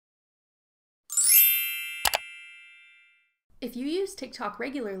If you use TikTok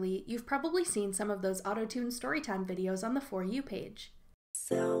regularly, you've probably seen some of those Autotuned Storytime videos on the For You page.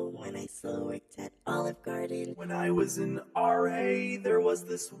 So when I still worked at Olive Garden, when I was in RA, there was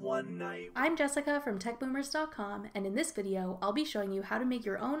this one night. I'm Jessica from techboomers.com, and in this video, I'll be showing you how to make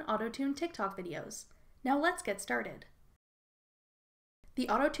your own Autotuned TikTok videos. Now let's get started. The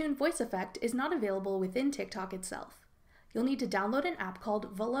Autotune voice effect is not available within TikTok itself. You'll need to download an app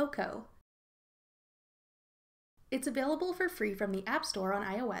called Voloco. It's available for free from the App Store on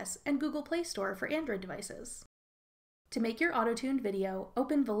iOS and Google Play Store for Android devices. To make your auto-tuned video,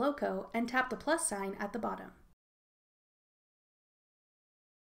 open Voloco and tap the plus sign at the bottom.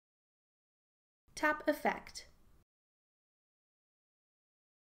 Tap Effect.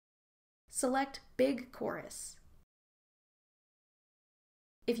 Select Big Chorus.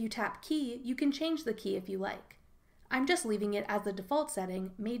 If you tap Key, you can change the key if you like. I'm just leaving it as the default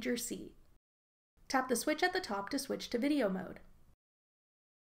setting, Major C. Tap the switch at the top to switch to video mode.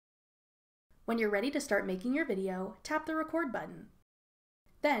 When you're ready to start making your video, tap the record button.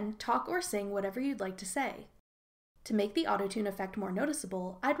 Then talk or sing whatever you'd like to say. To make the autotune effect more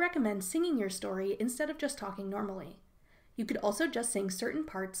noticeable, I'd recommend singing your story instead of just talking normally. You could also just sing certain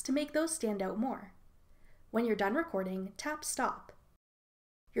parts to make those stand out more. When you're done recording, tap stop.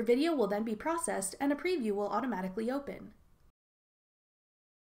 Your video will then be processed and a preview will automatically open.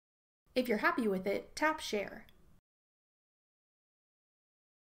 If you're happy with it, tap Share.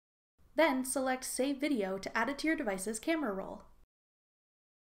 Then select Save Video to add it to your device's camera roll.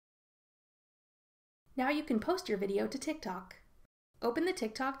 Now you can post your video to TikTok. Open the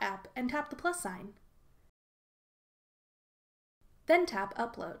TikTok app and tap the plus sign. Then tap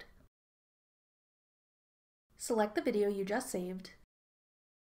Upload. Select the video you just saved.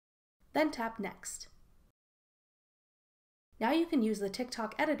 Then tap Next. Now you can use the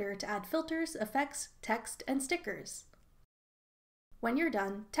TikTok editor to add filters, effects, text, and stickers. When you're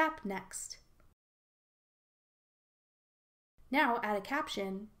done, tap Next. Now add a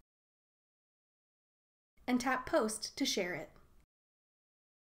caption and tap Post to share it.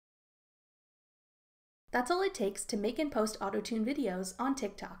 That's all it takes to make and post autotune videos on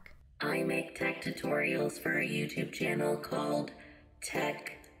TikTok. I make tech tutorials for a YouTube channel called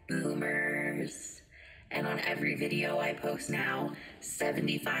Tech Boomers. And on every video I post now,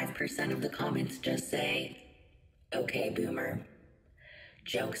 75% of the comments just say, "Okay, boomer."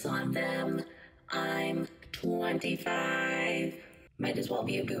 Joke's on them, I'm 25. Might as well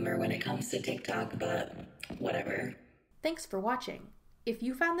be a boomer when it comes to TikTok, but whatever. Thanks for watching. If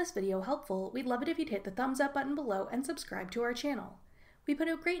you found this video helpful, we'd love it if you'd hit the thumbs up button below and subscribe to our channel. We put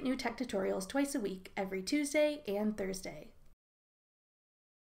out great new tech tutorials twice a week, every Tuesday and Thursday.